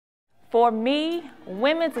For me,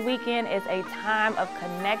 Women's Weekend is a time of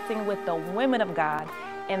connecting with the women of God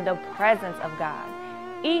in the presence of God.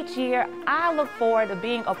 Each year, I look forward to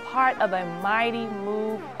being a part of a mighty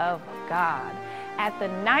move of God. At the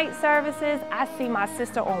night services, I see my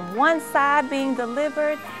sister on one side being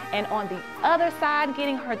delivered and on the other side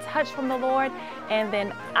getting her touch from the Lord. And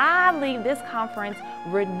then I leave this conference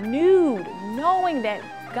renewed, knowing that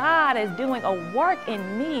God is doing a work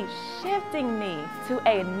in me, shifting me to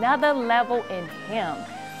another level in Him.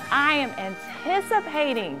 I am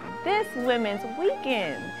anticipating this Women's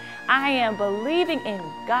Weekend. I am believing in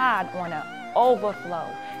God on an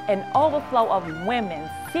overflow of women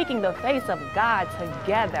seeking the face of God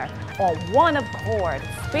together on one accord,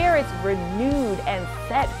 spirits renewed and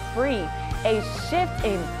set free, a shift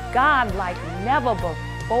in God like never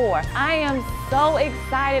before. I am so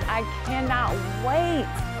excited. I cannot wait.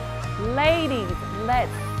 Ladies,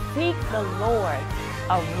 let's seek the Lord.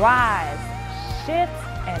 Arise, shift,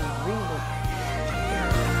 and relocate.